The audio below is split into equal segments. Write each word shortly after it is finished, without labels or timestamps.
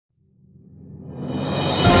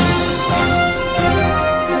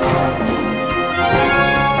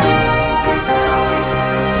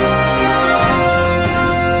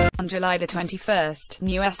July the 21st,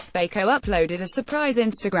 EST Baekho uploaded a surprise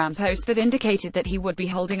Instagram post that indicated that he would be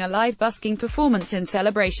holding a live busking performance in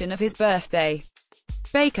celebration of his birthday.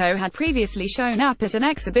 Baekho had previously shown up at an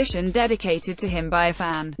exhibition dedicated to him by a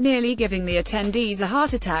fan, nearly giving the attendees a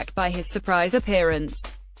heart attack by his surprise appearance.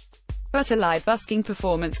 But a live busking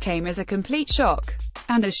performance came as a complete shock.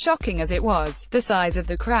 And as shocking as it was, the size of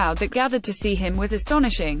the crowd that gathered to see him was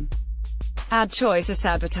astonishing. Ad choices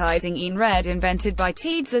advertising in red invented by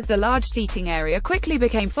Teeds as the large seating area quickly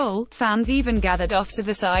became full. Fans even gathered off to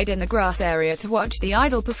the side in the grass area to watch the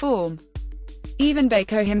idol perform. Even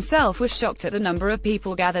Baekho himself was shocked at the number of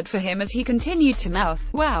people gathered for him as he continued to mouth,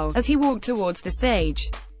 "Wow," as he walked towards the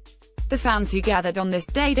stage. The fans who gathered on this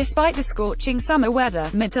day despite the scorching summer weather,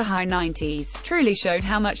 mid to high 90s, truly showed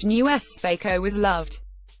how much EST Baekho was loved.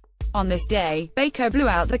 On this day, Baekho blew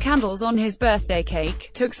out the candles on his birthday cake,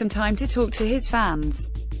 took some time to talk to his fans,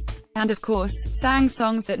 and of course, sang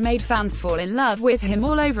songs that made fans fall in love with him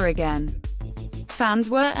all over again. Fans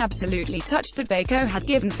were absolutely touched that Baekho had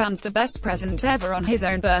given fans the best present ever on his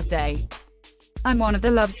own birthday. I'm one of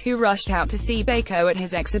the loves who rushed out to see Baekho at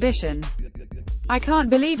his exhibition. I can't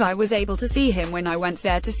believe I was able to see him when I went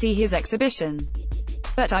there to see his exhibition.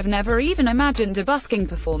 But I've never even imagined a busking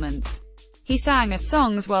performance. He sang his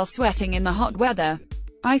songs while sweating in the hot weather.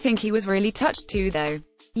 I think he was really touched too though.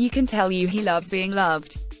 You can tell he loves being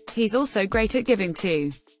loved. He's also great at giving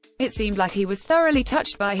too. It seemed like he was thoroughly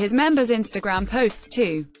touched by his members' Instagram posts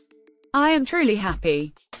too. I am truly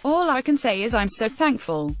happy. All I can say is I'm so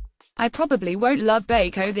thankful. I probably won't love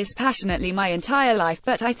Baekho this passionately my entire life,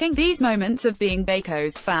 but I think these moments of being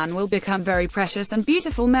Baekho's fan will become very precious and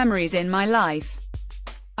beautiful memories in my life.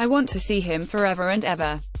 I want to see him forever and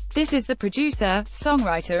ever. This is the producer,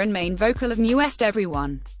 songwriter and main vocal of EST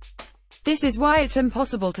everyone. This is why it's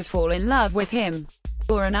impossible to fall in love with him.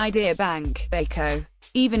 Or an idea bank, Baekho.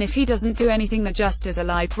 Even if he doesn't do anything that just does a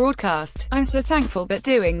live broadcast, I'm so thankful, but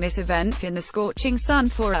doing this event in the scorching sun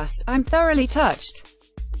for us, I'm thoroughly touched.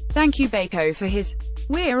 Thank you Baekho for his.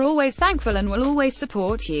 We're always thankful and will always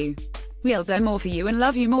support you. We'll do more for you and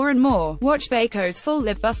love you more and more. Watch Baekho's full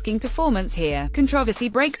live busking performance here. Controversy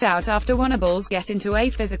breaks out after one of Bulls get into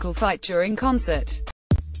a physical fight during concert.